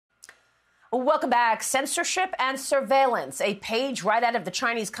Welcome back. Censorship and surveillance, a page right out of the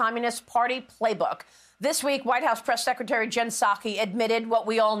Chinese Communist Party playbook. This week, White House Press Secretary Jen Psaki admitted what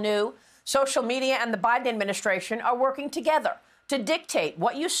we all knew. Social media and the Biden administration are working together to dictate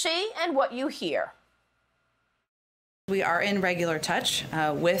what you see and what you hear. We are in regular touch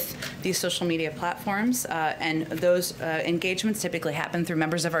with these social media platforms, and those engagements typically happen through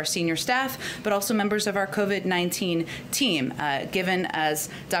members of our senior staff, but also members of our COVID-19 team. Given, as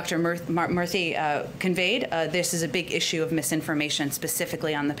Dr. Murthy conveyed, this is a big issue of misinformation,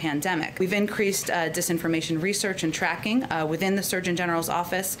 specifically on the pandemic. We've increased disinformation research and tracking within the Surgeon General's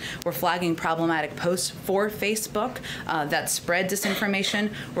office. We're flagging problematic posts for Facebook that spread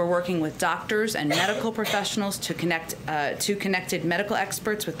disinformation. We're working with doctors and medical professionals to connect to connected medical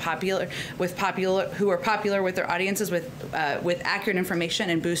experts who are popular with their audiences with accurate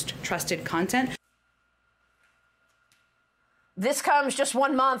information and boost trusted content. This comes just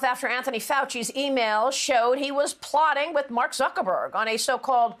 1 month after Anthony Fauci's email showed he was plotting with Mark Zuckerberg on a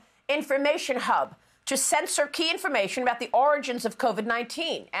so-called information hub to censor key information about the origins of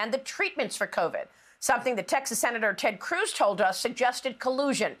COVID-19 and the treatments for COVID, something that Texas Senator Ted Cruz told us suggested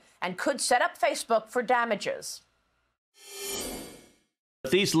collusion and could set up Facebook for damages.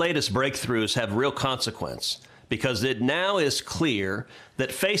 These latest breakthroughs have real consequence because it now is clear that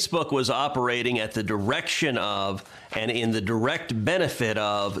Facebook was operating at the direction of and in the direct benefit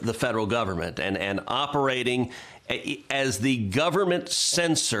of the federal government and operating as the government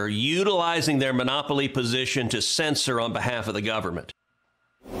censor, utilizing their monopoly position to censor on behalf of the government.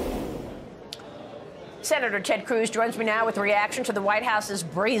 Senator Ted Cruz joins me now with a reaction to the White House's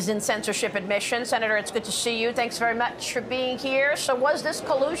brazen censorship admission. Senator, it's good to see you. Thanks very much for being here. So was this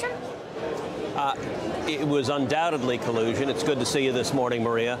collusion? It was undoubtedly collusion. It's good to see you this morning,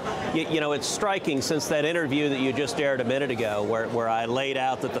 Maria. You know, it's striking since that interview that you just aired a minute ago where I laid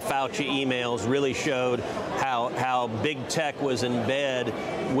out that the Fauci emails really showed how big tech was in bed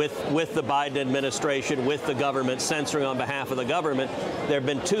with the Biden administration, with the government, censoring on behalf of the government. There have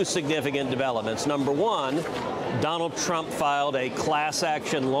been two significant developments. Number one, Donald Trump filed a class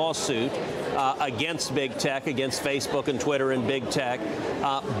action lawsuit against big tech, against Facebook and Twitter and big tech,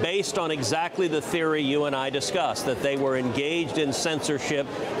 based on exactly the theory you and I discussed, that they were engaged in censorship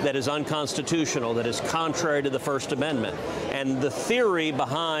that is unconstitutional, that is contrary to the First Amendment. And the theory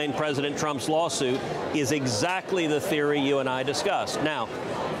behind President Trump's lawsuit is exactly the theory you and I discussed. Now,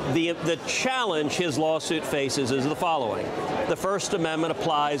 the challenge his lawsuit faces is the following. The First Amendment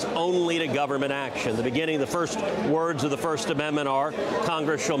applies only to government action. The first words of the First Amendment are,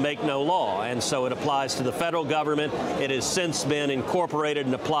 Congress shall make no law. And so it applies to the federal government. It has since been incorporated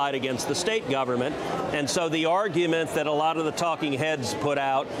and applied against the state government. And so the argument that a lot of the talking heads put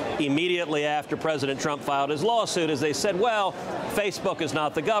out immediately after President Trump filed his lawsuit is they said, well, Facebook is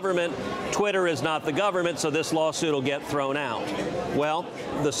not the government, Twitter is not the government, so this lawsuit will get thrown out. Well,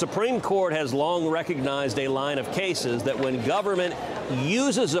 the Supreme Court has long recognized a line of cases that when government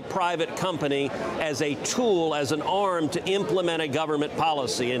uses a private company as a tool, as an arm to implement a government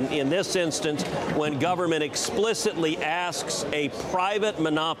policy, in this instance, when government explicitly asks a private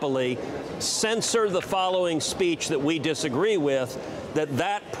monopoly censor the following speech that we disagree with,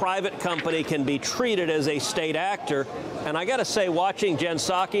 that private company can be treated as a state actor. And I got to say, watching Jen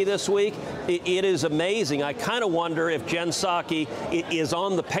Psaki this week, it is amazing. I kind of wonder if Jen Psaki is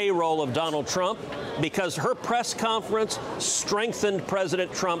on the payroll of Donald Trump, because her press conference strengthened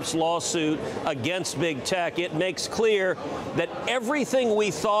President Trump's lawsuit against big tech. It makes clear that everything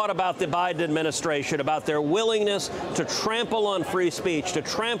we thought about the Biden administration, about their willingness to trample on free speech, to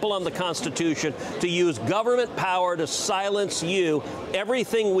trample on the Constitution, to use government power to silence you,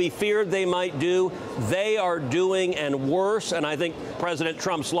 everything we feared they might do, they are doing, and worse. And I think President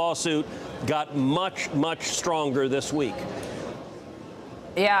Trump's lawsuit got much, much stronger this week.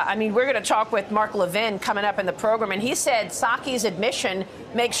 Yeah, I mean, we're going to talk with Mark Levin coming up in the program, and he said Psaki's admission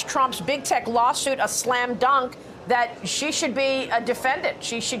makes Trump's big tech lawsuit a slam dunk, that she should be a defendant.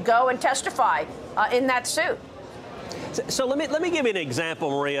 She should go and testify in that suit. So let me give you an example,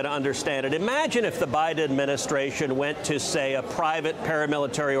 Maria, to understand it. Imagine if the Biden administration went to, say, a private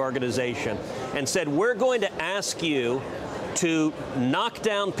paramilitary organization and said, we're going to ask you to knock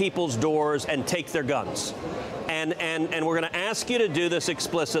down people's doors and take their guns. And we're going to ask you to do this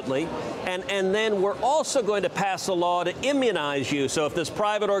explicitly. And then we're also going to pass a law to immunize you. So if this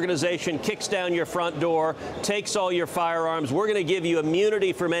private organization kicks down your front door, takes all your firearms, we're going to give you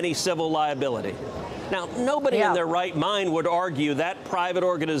immunity from any civil liability. Now, nobody in their right mind would argue that private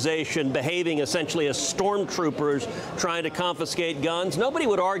organization behaving essentially as stormtroopers trying to confiscate guns. Nobody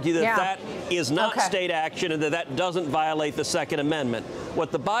would argue that that is not state action and that that doesn't violate the Second Amendment.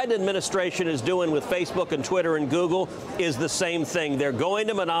 What the Biden administration is doing with Facebook and Twitter and Google is the same thing. They're going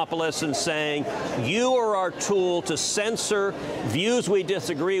to monopolists and saying, you are our tool to censor views we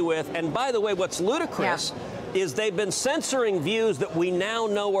disagree with. And by the way, what's ludicrous is they've been censoring views that we now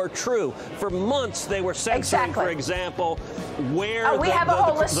know are true. For months, they were censoring, for example, where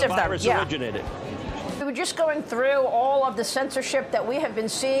the virus originated. We were just going through all of the censorship that we have been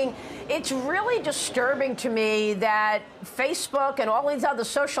seeing. It's really disturbing to me that Facebook and all these other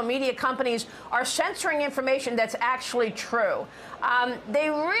social media companies are censoring information that's actually true. They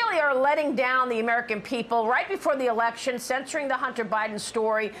really are letting down the American people right before the election, censoring the Hunter Biden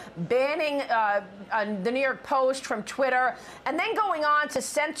story, banning the New York Post from Twitter, and then going on to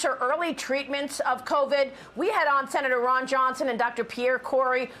censor early treatments of COVID. We had on Senator Ron Johnson and Dr. Pierre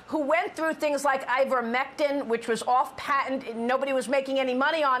Corey, who went through things like ivermectin, which was off patent. Nobody was making any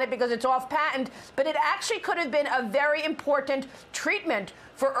money on it because it's off patent, but it actually could have been a very important treatment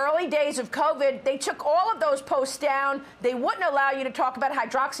for early days of COVID. They took all of those posts down. They wouldn't allow you to talk about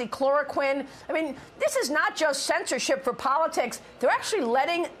hydroxychloroquine. I mean, this is not just censorship for politics. They're actually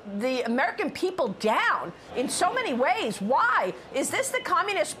letting the American people down in so many ways. Why? Is this the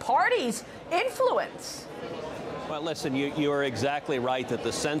Communist Party's influence? Well, listen, you are exactly right that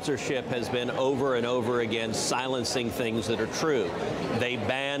the censorship has been over and over again silencing things that are true. They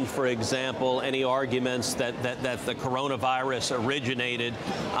banned, for example, any arguments that the coronavirus originated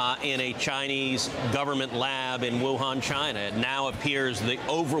in a Chinese government lab in Wuhan, China. It now appears the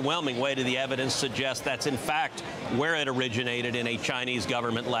overwhelming weight of the evidence suggests that's in fact where it originated, in a Chinese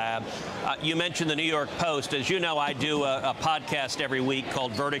government lab. You mentioned the New York Post. As you know, I do a podcast every week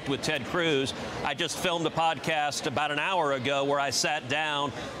called Verdict with Ted Cruz. I just filmed a podcast about an hour ago where I sat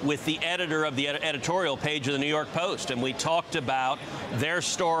down with the editor of the editorial page of the New York Post, and we talked about their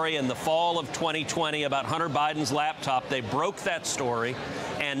story in the fall of 2020 about Hunter Biden's laptop. They broke that story,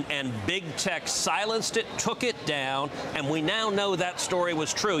 and big tech silenced it, took it down, and we now know that story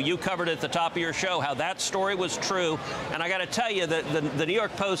was true. You covered at the top of your show how that story was true, and I got to tell you that the New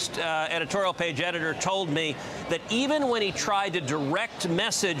York Post editorial page editor told me that even when he tried to direct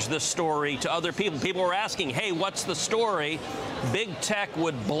message the story to other people, people were asking, hey, what's the story? Big tech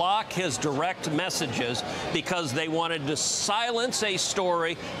would block his direct messages because they wanted to silence a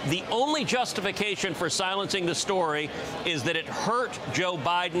story. The only justification for silencing the story is that it hurt Joe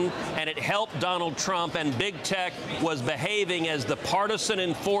Biden and it helped Donald Trump, and big tech was behaving as the partisan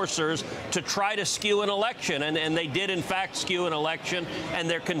enforcers to try to skew an election. And they did, in fact, skew an election. And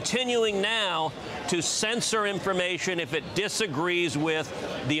they're continuing now to censor information if it disagrees with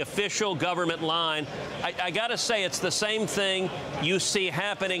the official government line. I got to say, it's the same thing you see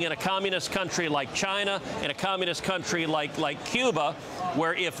happening in a communist country like China, in a communist country like Cuba,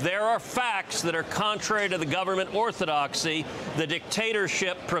 where if there are facts that are contrary to the government orthodoxy, the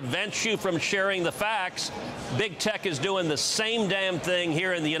dictatorship prevents you from sharing the facts. Big tech is doing the same damn thing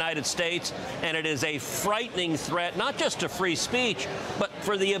here in the United States, and it is a frightening threat, not just to free speech, but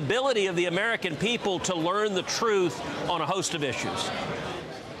for the ability of the American people to learn the truth on a host of issues.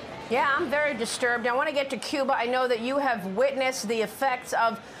 Yeah, I'm very disturbed. I want to get to Cuba. I know that you have witnessed the effects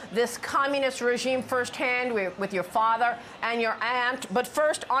of this communist regime firsthand with your father and your aunt. But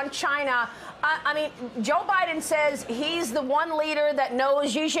first, on China, I mean, Joe Biden says he's the one leader that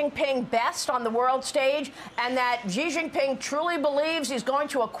knows Xi Jinping best on the world stage, and that Xi Jinping truly believes he's going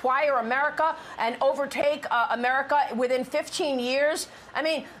to acquire America and overtake America within 15 years. I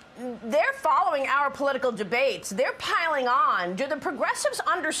mean, they're following our political debates. They're piling on. Do the progressives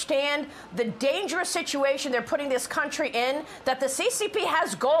understand the dangerous situation they're putting this country in? That the CCP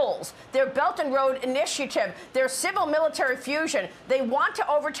has goals. Their Belt and Road Initiative, their civil-military fusion. They want to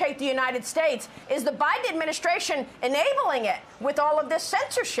overtake the United States. Is the Biden administration enabling it with all of this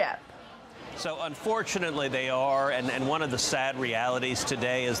censorship? So unfortunately they are, and one of the sad realities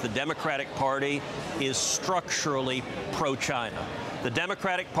today is the Democratic Party is structurally pro-China. The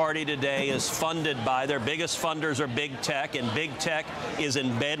Democratic Party today is funded by, their biggest funders are big tech, and big tech is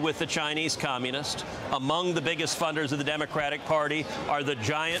in bed with the Chinese communists. Among the biggest funders of the Democratic Party are the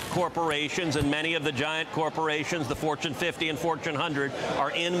giant corporations, and many of the giant corporations, the Fortune 50 and Fortune 100,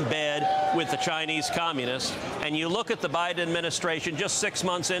 are in bed with the Chinese communists. And and you look at the Biden administration just 6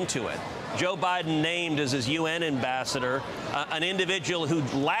 months into it. Joe Biden named as his UN ambassador an individual who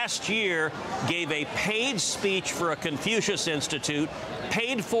last year gave a paid speech for a Confucius Institute,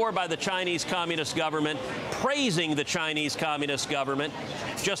 paid for by the Chinese Communist government, praising the Chinese Communist government.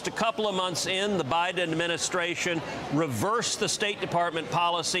 Just a couple of months in, the Biden administration reversed the State Department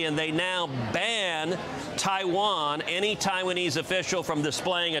policy, and they now ban Taiwan, any Taiwanese official, from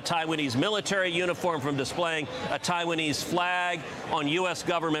displaying a Taiwanese military uniform, from displaying a Taiwanese flag on U.S.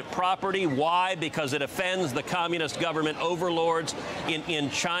 government property. Why? Because it offends the communist government overlords in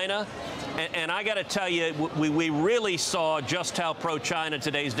China. And I got to tell you, we really saw just how pro-China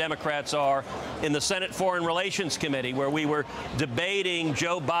today's Democrats are in the Senate Foreign Relations Committee, where we were debating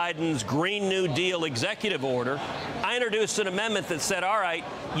Joe Biden's Green New Deal executive order. I introduced an amendment that said, all right,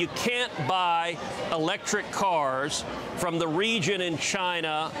 you can't buy electric cars from the region in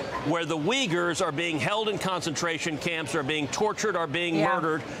China where the Uyghurs are being held in concentration camps, are being tortured, are being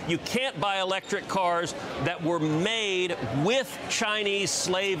murdered. You can't buy electric cars that were made with Chinese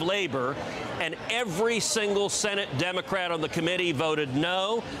slave labor. And every single Senate Democrat on the committee voted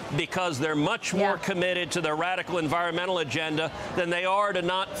no, because they're much more committed to their radical environmental agenda than they are to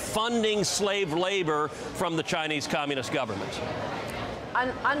not funding slave labor from the Chinese Communist government.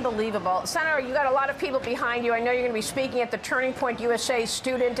 Unbelievable. Senator, you got a lot of people behind you. I know you're going to be speaking at the Turning Point USA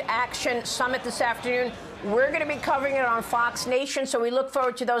Student Action Summit this afternoon. We're going to be covering it on Fox Nation, so we look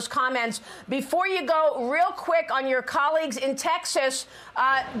forward to those comments. Before you go, real quick on your colleagues in Texas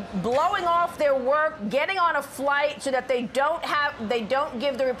blowing off their work, getting on a flight so that they don't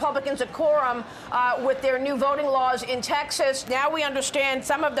give the Republicans a quorum with their new voting laws in Texas. Now we understand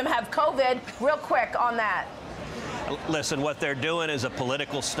some of them have COVID. Real quick on that. Listen, what they're doing is a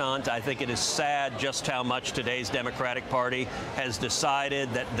political stunt. I think it is sad just how much today's Democratic Party has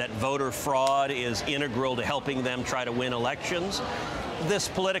decided that voter fraud is integral to helping them try to win elections. This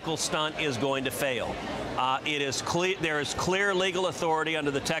political stunt is going to fail. There is clear legal authority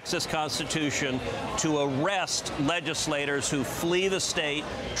under the Texas Constitution to arrest legislators who flee the state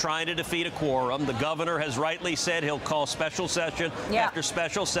trying to defeat a quorum. The governor has rightly said he'll call special session after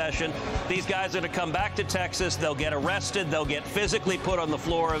special session. These guys are going to come back to Texas. They'll get arrested. They'll get physically put on the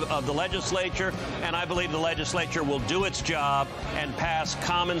floor of the legislature. And I believe the legislature will do its job and pass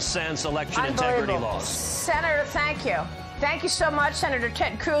common sense election integrity laws. Senator, thank you. Thank you so much, Senator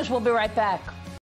Ted Cruz. We'll be right back.